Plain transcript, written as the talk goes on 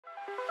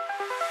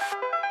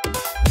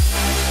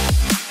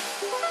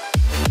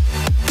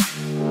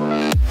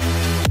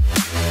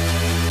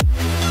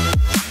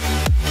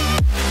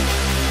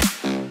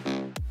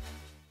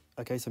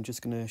Okay, so I'm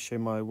just going to show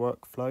my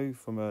workflow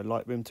from a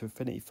Lightroom to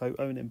Affinity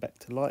Photo and then back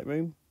to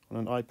Lightroom on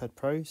an iPad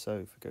Pro. So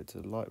if we go to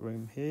the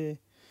Lightroom here,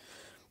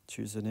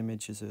 choose an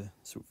image as a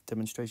sort of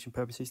demonstration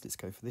purposes. Let's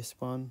go for this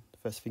one. The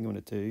first thing you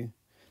want to do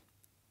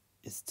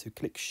is to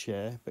click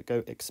share, but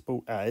go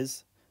export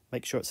as.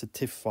 Make sure it's a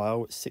TIFF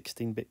file at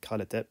 16-bit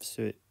color depth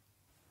so it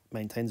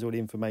maintains all the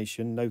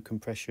information, no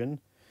compression.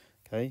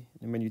 Okay,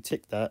 and when you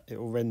tick that, it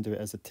will render it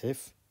as a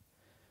TIFF.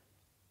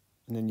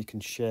 And then you can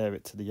share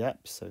it to the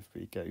app. So if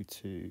we go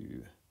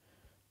to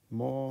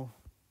more,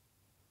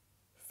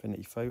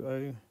 Affinity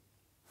Photo.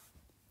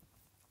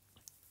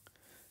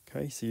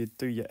 Okay, so you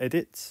do your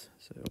edits.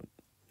 So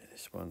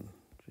this one,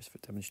 just for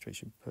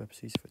demonstration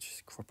purposes, for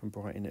just crop and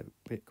brighten it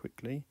a bit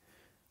quickly.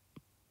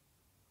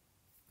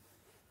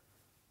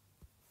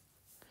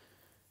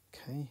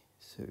 Okay,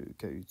 so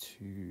go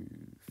to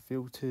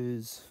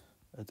filters,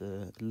 add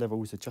a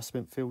levels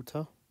adjustment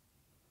filter.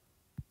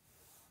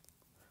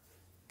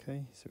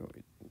 Okay, so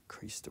we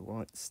increase the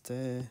whites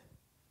there,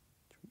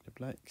 drink the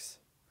blacks,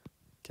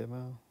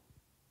 together,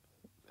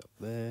 up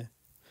there.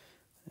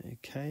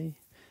 Okay,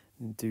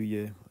 and do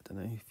your, I don't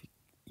know, if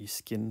you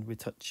skin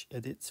retouch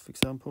edits, for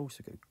example.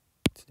 So go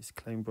to this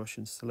clone brush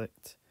and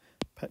select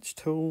patch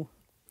tool.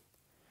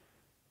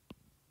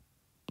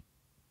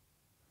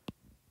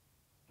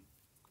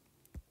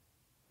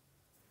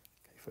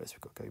 Okay, first we've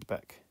got to go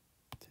back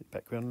to the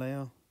background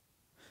layer.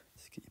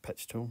 Let's get your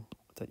patch tool.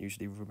 I don't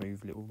usually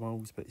remove little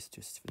moles, but it's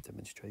just for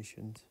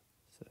demonstrations.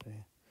 So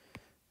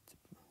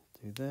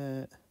do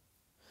that.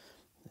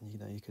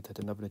 And you could add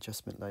another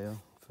adjustment layer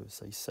for,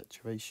 say,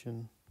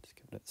 saturation. Just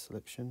give that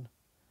selection.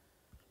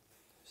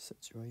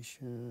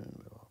 Saturation,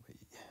 where are we?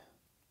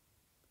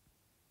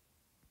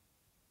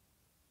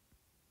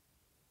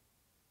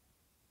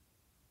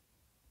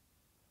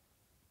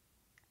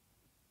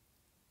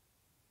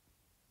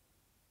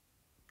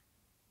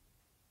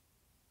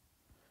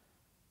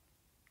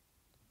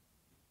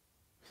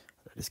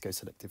 Let's go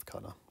selective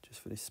colour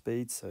just for this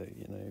speed. So,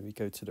 we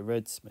go to the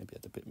reds, maybe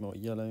add a bit more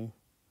yellow.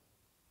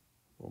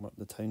 Warm up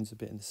the tones a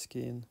bit in the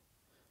skin.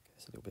 Okay,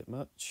 it's a little bit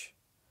much.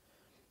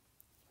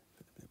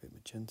 Put a bit of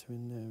magenta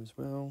in there as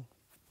well.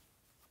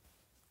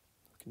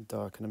 We can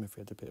darken them if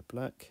we had a bit of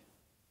black.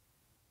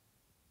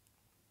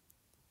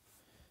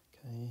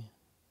 Okay,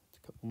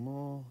 a couple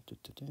more.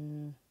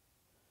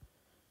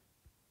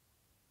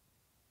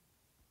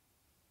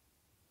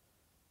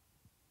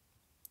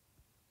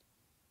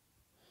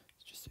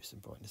 Just do some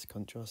brightness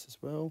contrast as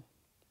well.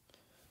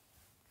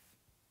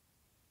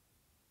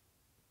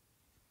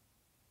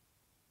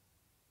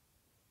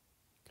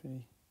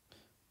 Okay.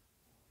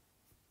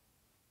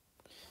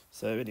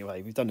 So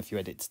anyway, we've done a few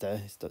edits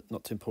there. It's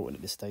not too important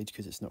at this stage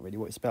because it's not really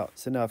what it's about.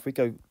 So now if we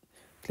go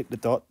click the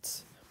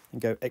dots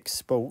and go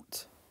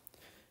export,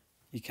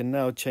 you can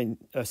now change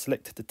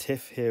select the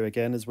TIFF here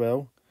again as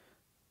well.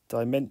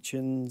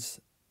 Dimensions,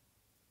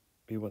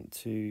 we want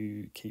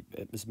to keep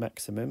it as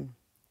maximum.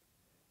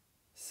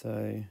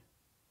 So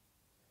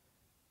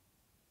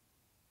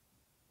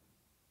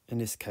in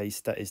this case,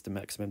 that is the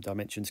maximum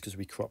dimensions because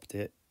we cropped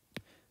it.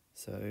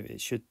 So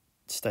it should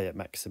stay at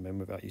maximum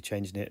without you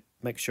changing it.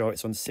 Make sure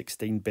it's on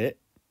 16-bit.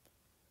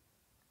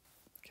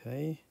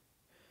 Okay.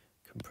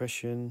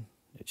 Compression,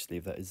 just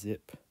leave that as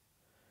zip.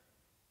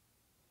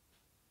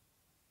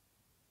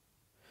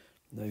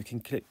 Now you can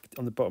click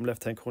on the bottom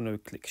left-hand corner,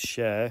 click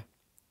share.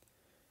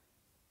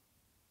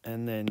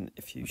 And then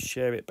if you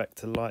share it back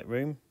to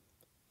Lightroom,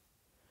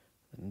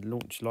 and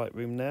launch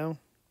Lightroom now.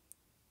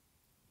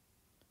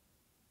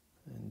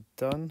 And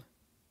done.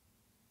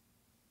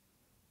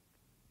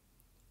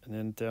 And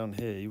then down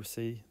here you'll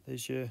see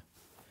there's your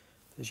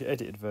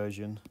edited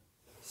version.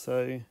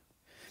 So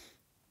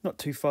not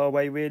too far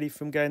away really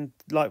from going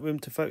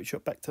Lightroom to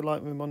Photoshop back to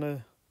Lightroom on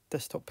a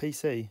desktop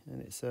PC.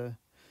 And it's I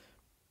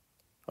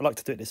like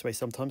to do it this way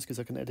sometimes because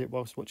I can edit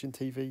whilst watching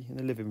TV in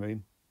the living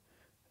room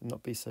and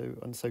not be so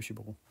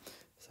unsociable.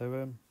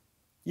 So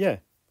yeah,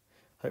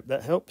 hope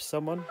that helps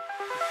someone.